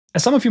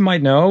As some of you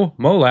might know,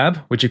 molab,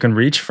 which you can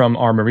reach from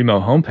our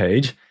Marimo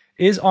homepage,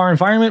 is our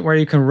environment where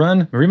you can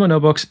run Marimo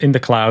notebooks in the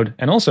cloud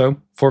and also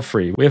for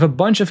free. We have a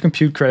bunch of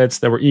compute credits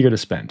that we're eager to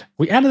spend.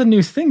 We added a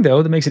new thing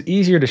though that makes it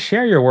easier to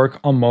share your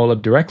work on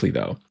molab directly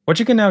though. What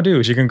you can now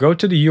do is you can go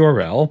to the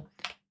URL,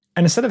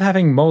 and instead of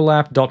having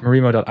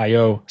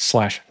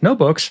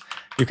molab.marimo.io/notebooks,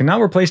 you can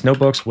now replace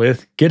notebooks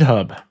with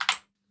GitHub.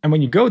 And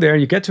when you go there,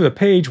 you get to a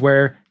page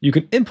where you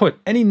can input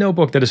any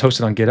notebook that is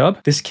hosted on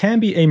GitHub. This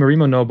can be a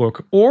Marimo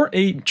notebook or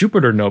a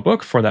Jupyter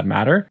notebook for that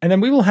matter. And then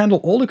we will handle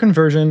all the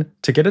conversion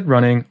to get it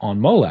running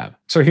on molab.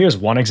 So here's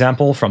one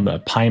example from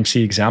the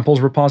PyMC examples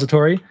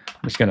repository.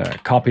 I'm just going to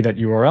copy that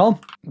URL.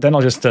 Then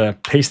I'll just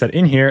paste that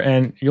in here.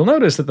 And you'll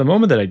notice that the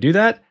moment that I do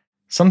that,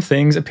 some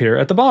things appear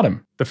at the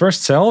bottom. The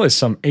first cell is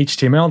some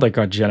HTML that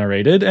got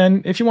generated.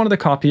 And if you wanted to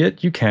copy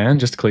it, you can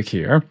just click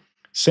here.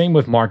 Same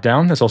with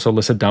Markdown, that's also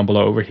listed down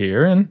below over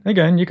here, and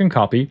again, you can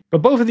copy.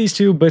 But both of these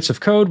two bits of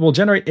code will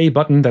generate a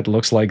button that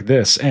looks like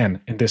this, and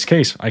in this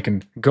case, I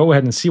can go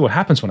ahead and see what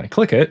happens when I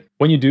click it.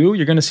 When you do,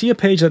 you're going to see a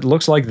page that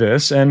looks like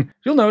this, and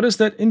you'll notice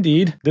that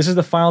indeed, this is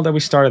the file that we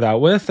started out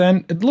with,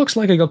 and it looks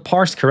like it got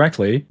parsed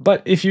correctly.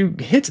 But if you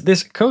hit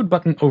this code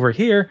button over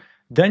here,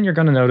 then you're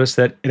going to notice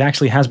that it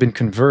actually has been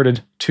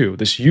converted to.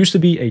 This used to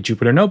be a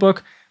Jupyter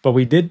notebook, but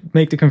we did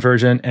make the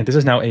conversion, and this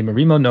is now a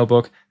Marimo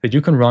notebook that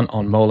you can run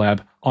on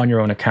molab on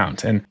your own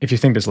account. And if you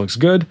think this looks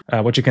good,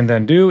 what you can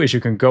then do is you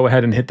can go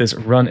ahead and hit this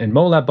Run in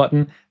Molab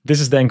button. This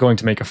is then going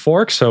to make a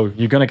fork, so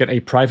you're going to get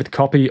a private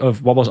copy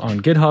of what was on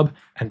GitHub,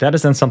 and that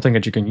is then something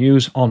that you can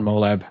use on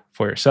molab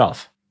for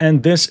yourself.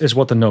 And this is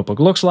what the notebook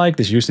looks like.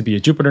 This used to be a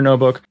Jupyter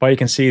notebook, but you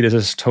can see this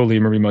is totally a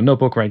Marimo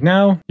notebook right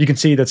now. You can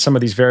see that some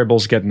of these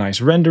variables get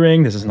nice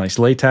rendering. This is nice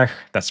LaTeX.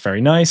 That's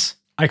very nice.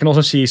 I can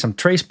also see some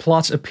trace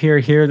plots appear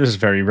here. This is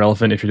very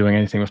relevant if you're doing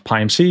anything with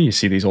PyMC. You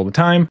see these all the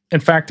time. In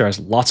fact, there's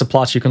lots of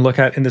plots you can look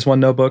at in this one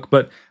notebook,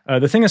 but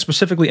the thing that's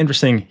specifically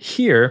interesting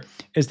here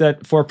is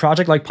that for a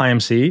project like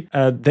PyMC,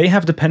 they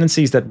have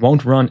dependencies that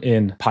won't run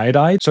in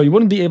Pyodide. So you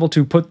wouldn't be able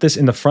to put this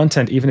in the front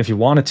end even if you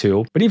wanted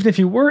to. But even if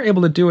you were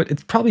able to do it,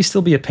 it'd probably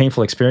still be a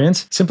painful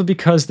experience simply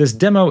because this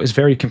demo is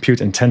very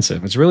compute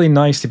intensive. It's really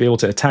nice to be able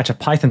to attach a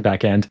Python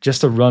backend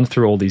just to run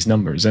through all these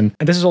numbers. And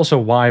this is also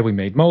why we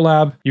made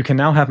molab. You can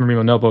now have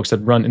Marimo notebooks that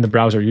run in the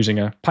browser using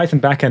a Python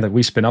backend that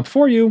we spin up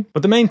for you.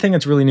 But the main thing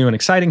that's really new and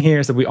exciting here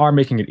is that we are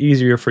making it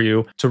easier for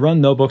you to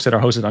run notebooks that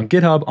are hosted on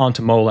GitHub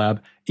onto molab,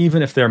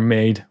 even if they're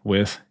made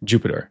with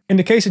Jupyter. In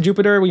the case of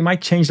Jupyter, we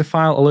might change the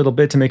file a little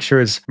bit to make sure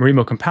it's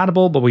Marimo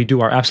compatible, but we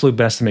do our absolute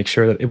best to make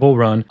sure that it will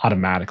run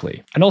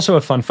automatically. And also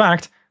a fun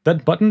fact,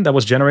 that button that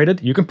was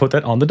generated, you can put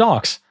that on the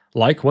docs,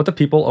 like what the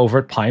people over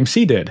at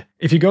PyMC did.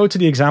 If you go to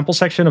the example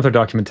section of their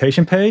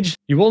documentation page,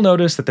 you will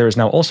notice that there is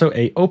now also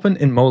a Open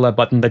in Molab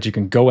button that you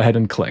can go ahead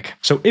and click.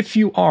 So if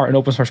you are an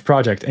open source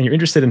project and you're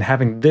interested in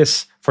having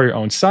this for your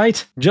own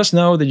site, just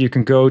know that you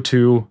can go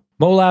to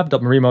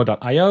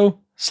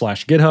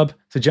molab.marimo.io/GitHub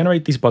to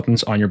generate these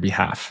buttons on your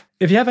behalf.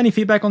 If you have any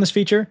feedback on this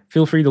feature,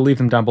 feel free to leave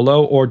them down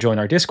below or join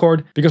our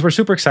Discord because we're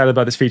super excited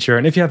about this feature.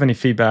 And if you have any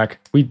feedback,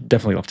 we'd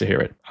definitely love to hear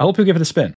it. I hope you'll give it a spin.